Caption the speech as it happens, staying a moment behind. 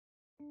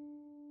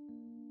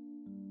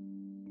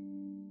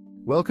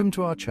Welcome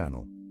to our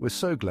channel. We're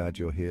so glad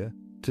you're here.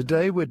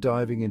 Today we're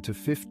diving into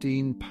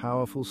 15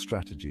 powerful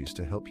strategies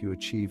to help you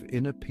achieve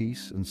inner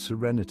peace and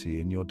serenity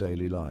in your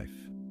daily life.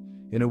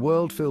 In a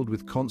world filled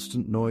with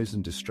constant noise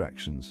and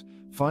distractions,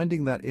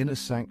 finding that inner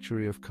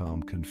sanctuary of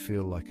calm can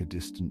feel like a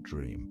distant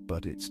dream,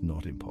 but it's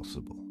not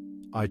impossible.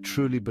 I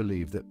truly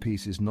believe that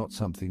peace is not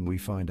something we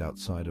find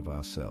outside of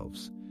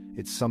ourselves.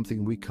 It's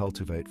something we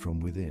cultivate from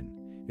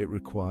within. It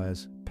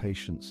requires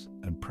patience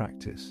and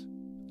practice.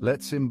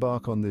 Let's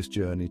embark on this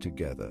journey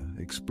together,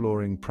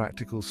 exploring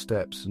practical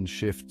steps and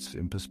shifts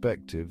in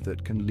perspective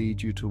that can lead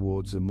you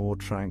towards a more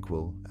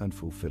tranquil and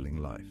fulfilling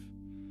life.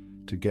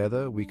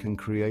 Together, we can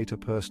create a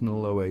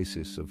personal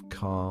oasis of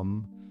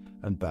calm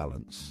and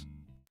balance.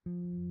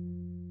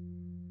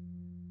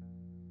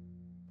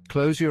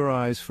 Close your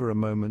eyes for a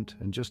moment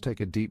and just take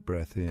a deep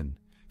breath in.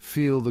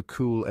 Feel the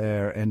cool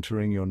air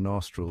entering your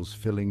nostrils,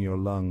 filling your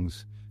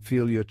lungs.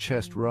 Feel your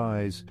chest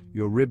rise,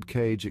 your rib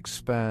cage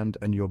expand,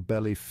 and your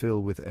belly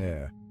fill with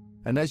air.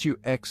 And as you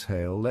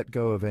exhale, let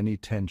go of any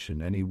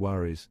tension, any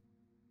worries.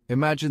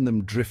 Imagine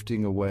them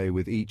drifting away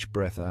with each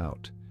breath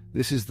out.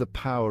 This is the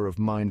power of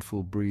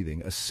mindful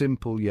breathing, a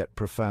simple yet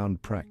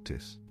profound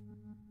practice.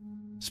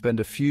 Spend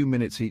a few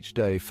minutes each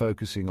day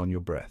focusing on your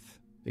breath.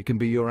 It can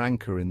be your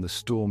anchor in the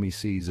stormy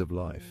seas of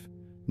life.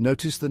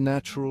 Notice the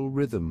natural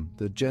rhythm,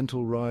 the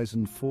gentle rise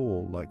and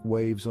fall like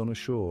waves on a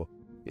shore.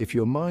 If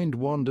your mind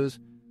wanders,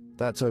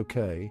 that's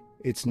okay.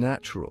 It's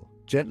natural.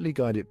 Gently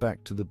guide it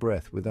back to the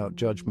breath without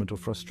judgment or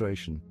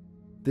frustration.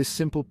 This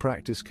simple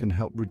practice can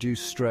help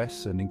reduce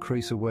stress and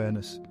increase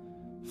awareness,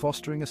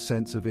 fostering a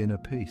sense of inner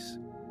peace,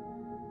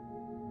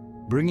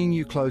 bringing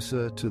you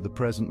closer to the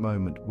present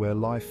moment where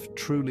life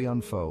truly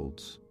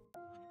unfolds.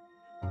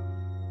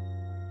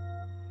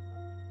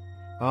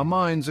 Our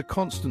minds are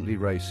constantly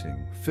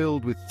racing,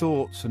 filled with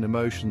thoughts and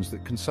emotions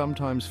that can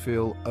sometimes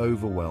feel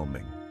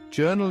overwhelming.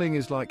 Journaling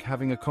is like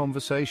having a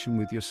conversation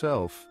with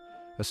yourself,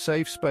 a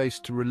safe space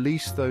to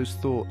release those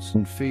thoughts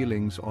and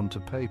feelings onto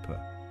paper.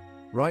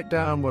 Write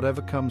down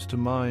whatever comes to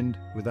mind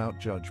without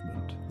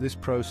judgment. This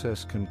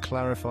process can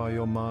clarify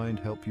your mind,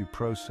 help you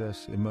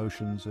process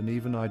emotions, and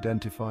even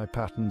identify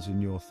patterns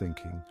in your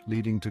thinking,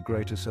 leading to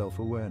greater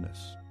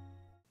self-awareness.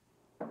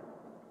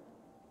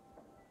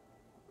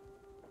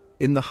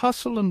 In the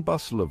hustle and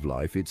bustle of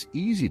life, it's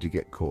easy to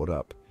get caught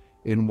up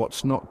in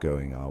what's not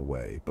going our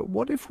way. But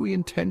what if we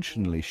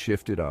intentionally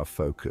shifted our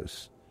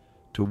focus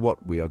to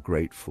what we are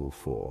grateful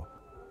for?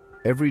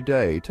 Every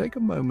day, take a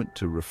moment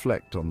to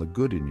reflect on the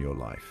good in your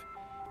life.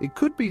 It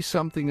could be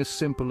something as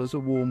simple as a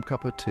warm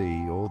cup of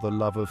tea or the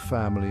love of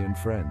family and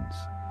friends.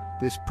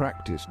 This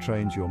practice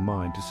trains your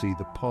mind to see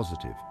the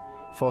positive,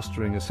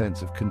 fostering a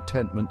sense of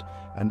contentment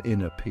and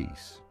inner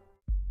peace.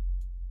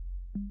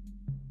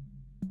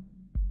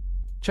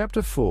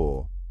 Chapter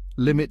 4.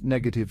 Limit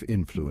negative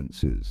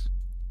influences.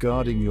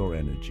 Guarding your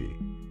energy.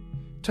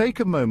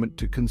 Take a moment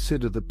to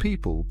consider the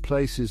people,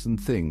 places, and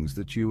things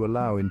that you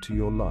allow into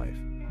your life.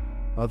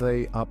 Are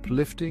they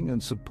uplifting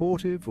and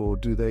supportive, or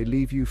do they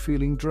leave you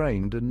feeling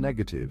drained and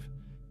negative?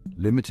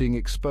 Limiting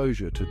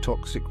exposure to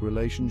toxic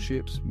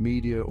relationships,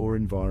 media, or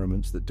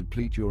environments that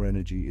deplete your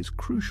energy is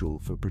crucial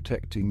for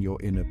protecting your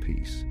inner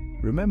peace.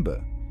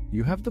 Remember,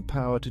 you have the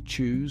power to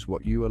choose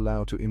what you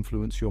allow to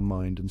influence your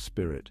mind and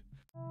spirit.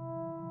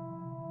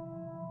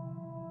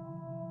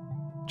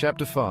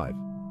 Chapter 5.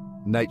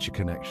 Nature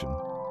connection.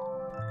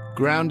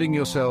 Grounding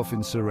yourself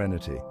in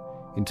serenity.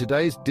 In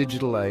today's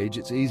digital age,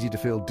 it's easy to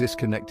feel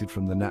disconnected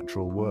from the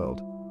natural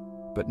world.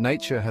 But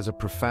nature has a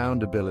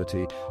profound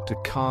ability to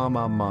calm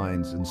our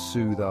minds and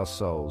soothe our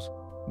souls.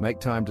 Make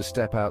time to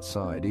step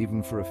outside,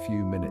 even for a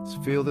few minutes.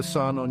 Feel the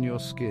sun on your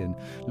skin.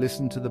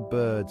 Listen to the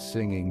birds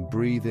singing.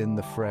 Breathe in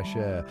the fresh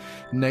air.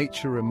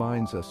 Nature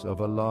reminds us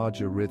of a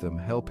larger rhythm,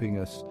 helping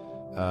us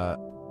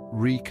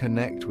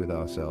reconnect with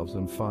ourselves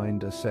and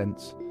find a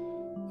sense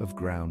of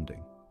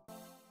grounding.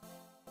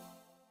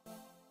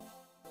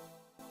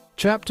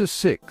 Chapter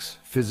 6.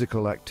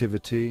 Physical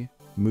activity,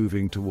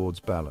 moving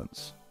towards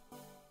balance.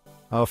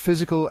 Our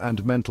physical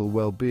and mental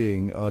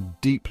well-being are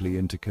deeply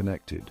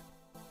interconnected.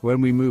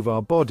 When we move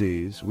our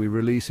bodies, we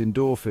release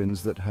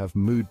endorphins that have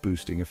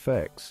mood-boosting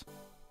effects.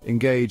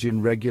 Engage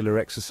in regular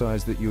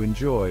exercise that you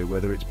enjoy,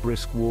 whether it's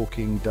brisk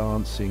walking,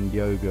 dancing,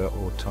 yoga,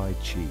 or Tai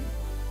Chi.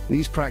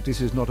 These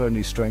practices not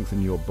only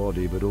strengthen your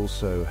body, but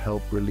also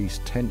help release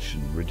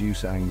tension,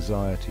 reduce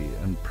anxiety,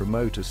 and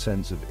promote a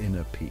sense of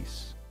inner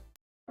peace.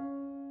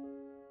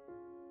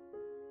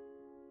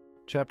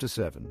 Chapter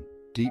 7.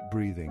 Deep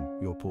breathing,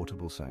 your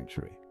portable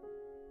sanctuary.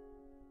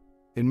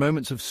 In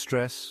moments of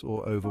stress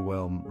or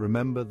overwhelm,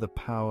 remember the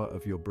power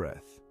of your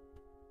breath.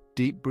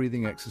 Deep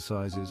breathing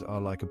exercises are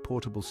like a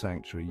portable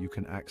sanctuary you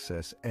can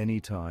access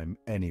anytime,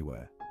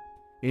 anywhere.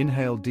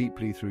 Inhale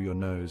deeply through your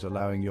nose,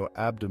 allowing your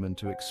abdomen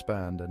to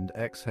expand, and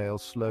exhale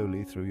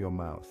slowly through your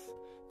mouth.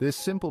 This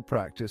simple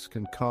practice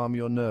can calm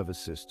your nervous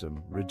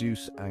system,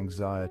 reduce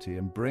anxiety,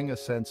 and bring a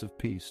sense of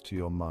peace to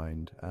your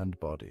mind and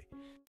body.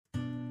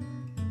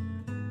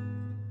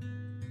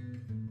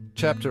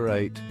 Chapter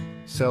 8.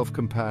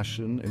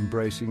 Self-compassion,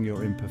 embracing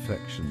your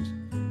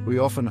imperfections. We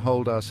often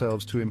hold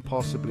ourselves to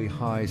impossibly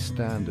high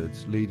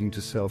standards, leading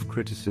to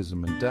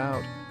self-criticism and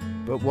doubt.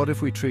 But what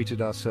if we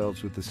treated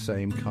ourselves with the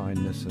same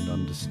kindness and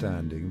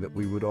understanding that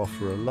we would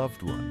offer a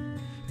loved one?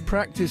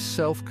 Practice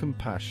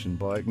self-compassion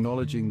by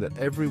acknowledging that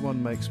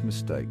everyone makes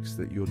mistakes,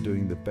 that you're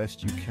doing the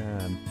best you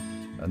can,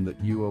 and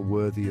that you are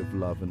worthy of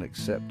love and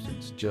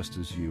acceptance just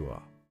as you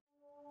are.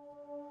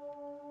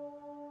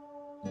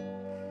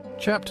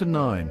 Chapter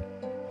 9.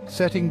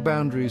 Setting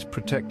boundaries,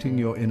 protecting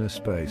your inner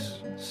space.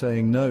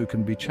 Saying no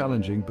can be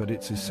challenging, but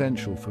it's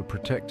essential for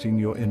protecting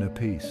your inner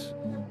peace.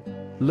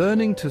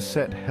 Learning to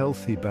set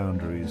healthy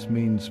boundaries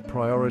means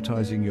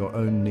prioritizing your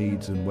own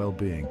needs and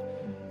well-being.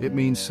 It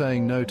means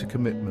saying no to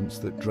commitments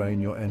that drain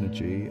your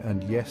energy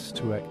and yes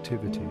to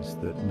activities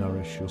that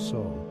nourish your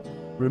soul.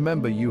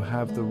 Remember, you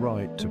have the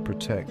right to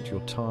protect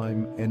your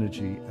time,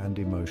 energy, and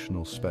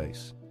emotional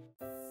space.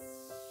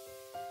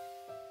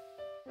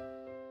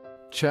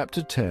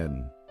 Chapter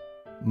 10.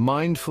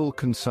 Mindful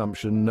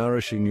consumption,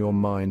 nourishing your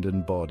mind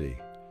and body.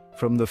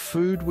 From the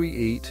food we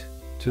eat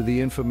to the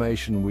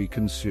information we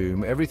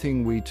consume,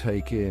 everything we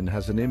take in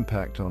has an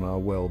impact on our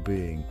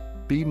well-being.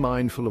 Be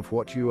mindful of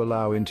what you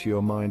allow into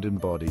your mind and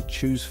body.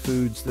 Choose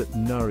foods that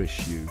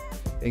nourish you.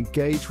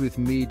 Engage with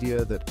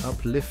media that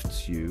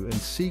uplifts you, and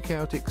seek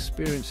out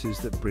experiences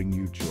that bring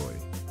you joy.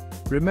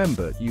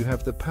 Remember, you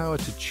have the power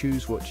to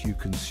choose what you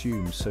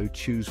consume, so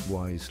choose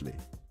wisely.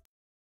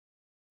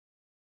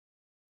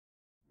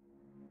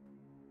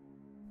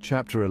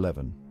 Chapter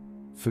 11.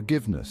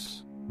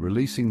 Forgiveness,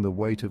 releasing the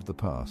weight of the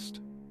past.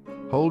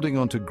 Holding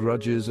on to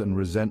grudges and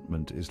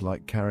resentment is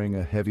like carrying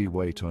a heavy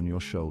weight on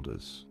your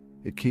shoulders.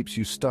 It keeps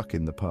you stuck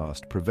in the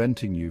past,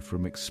 preventing you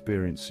from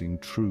experiencing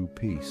true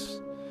peace.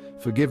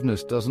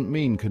 Forgiveness doesn't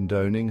mean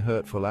condoning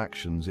hurtful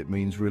actions, it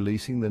means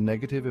releasing the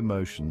negative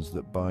emotions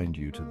that bind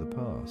you to the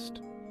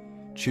past.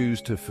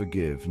 Choose to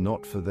forgive,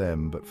 not for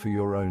them, but for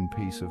your own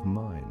peace of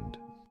mind.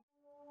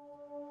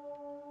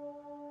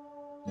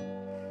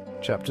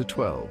 Chapter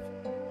 12.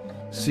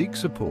 Seek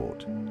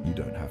support. You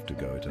don't have to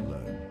go it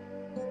alone.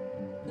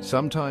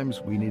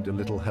 Sometimes we need a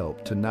little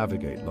help to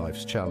navigate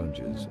life's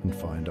challenges and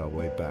find our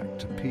way back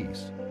to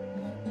peace.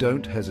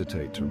 Don't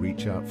hesitate to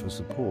reach out for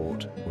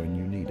support when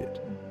you need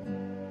it.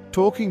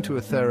 Talking to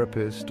a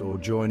therapist or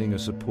joining a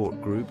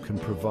support group can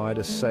provide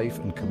a safe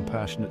and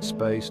compassionate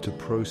space to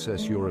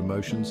process your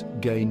emotions,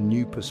 gain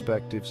new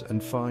perspectives,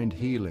 and find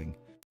healing.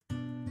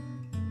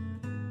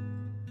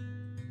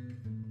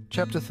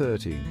 Chapter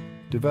 13.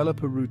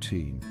 Develop a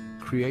routine,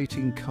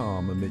 creating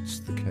calm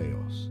amidst the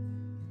chaos.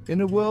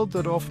 In a world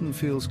that often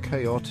feels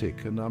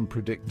chaotic and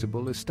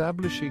unpredictable,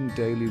 establishing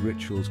daily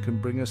rituals can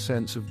bring a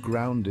sense of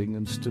grounding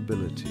and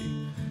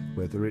stability.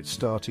 Whether it's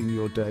starting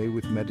your day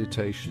with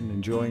meditation,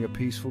 enjoying a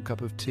peaceful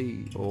cup of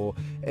tea, or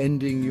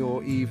ending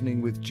your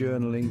evening with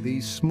journaling,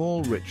 these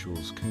small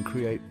rituals can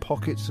create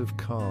pockets of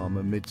calm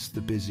amidst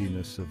the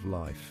busyness of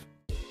life.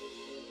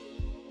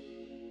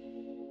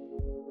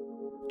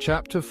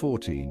 Chapter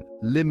 14.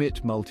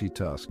 Limit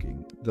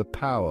multitasking, the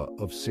power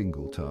of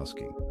single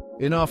tasking.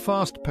 In our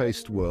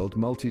fast-paced world,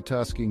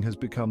 multitasking has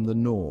become the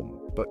norm,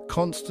 but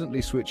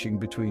constantly switching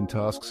between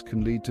tasks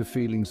can lead to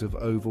feelings of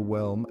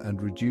overwhelm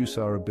and reduce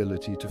our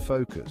ability to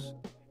focus.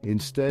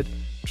 Instead,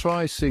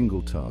 try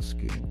single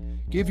tasking.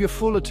 Give your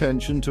full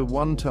attention to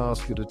one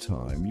task at a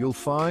time. You'll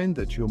find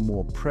that you're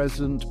more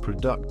present,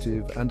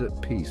 productive, and at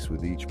peace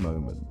with each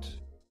moment.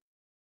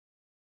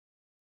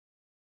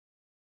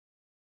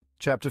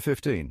 Chapter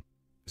 15.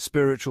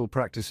 Spiritual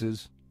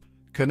practices.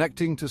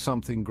 Connecting to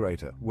something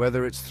greater,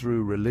 whether it's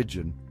through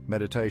religion,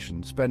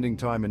 meditation, spending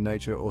time in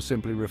nature, or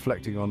simply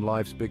reflecting on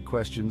life's big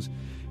questions,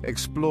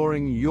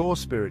 exploring your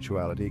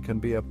spirituality can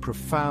be a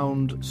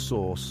profound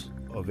source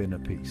of inner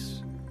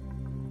peace.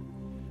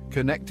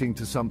 Connecting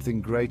to something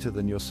greater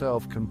than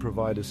yourself can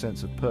provide a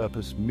sense of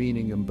purpose,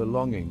 meaning, and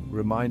belonging,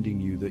 reminding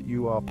you that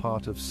you are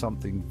part of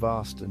something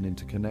vast and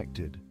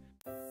interconnected.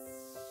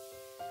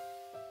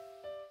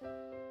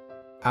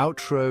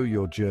 Outro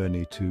your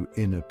journey to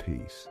inner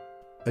peace.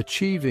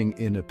 Achieving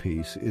inner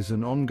peace is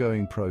an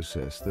ongoing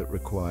process that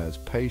requires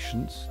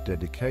patience,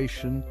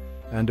 dedication,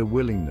 and a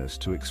willingness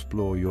to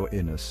explore your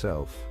inner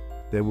self.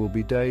 There will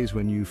be days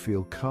when you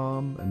feel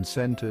calm and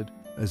centered,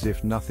 as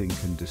if nothing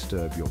can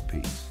disturb your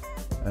peace.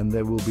 And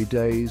there will be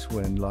days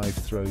when life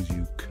throws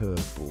you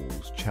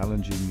curveballs,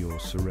 challenging your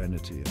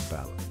serenity and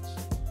balance.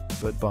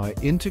 But by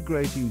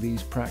integrating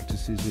these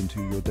practices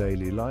into your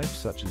daily life,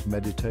 such as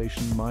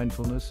meditation,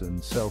 mindfulness,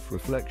 and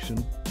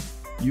self-reflection,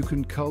 you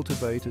can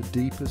cultivate a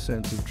deeper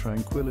sense of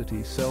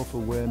tranquility,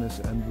 self-awareness,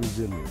 and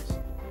resilience.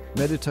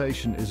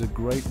 Meditation is a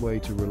great way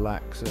to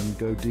relax and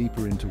go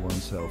deeper into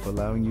oneself,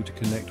 allowing you to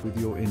connect with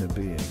your inner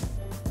being.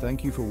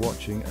 Thank you for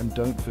watching, and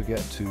don't forget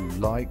to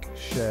like,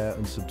 share,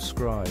 and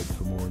subscribe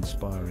for more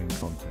inspiring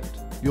content.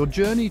 Your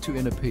journey to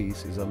inner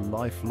peace is a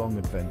lifelong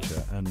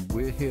adventure, and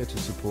we're here to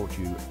support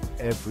you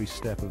every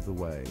step of the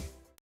way.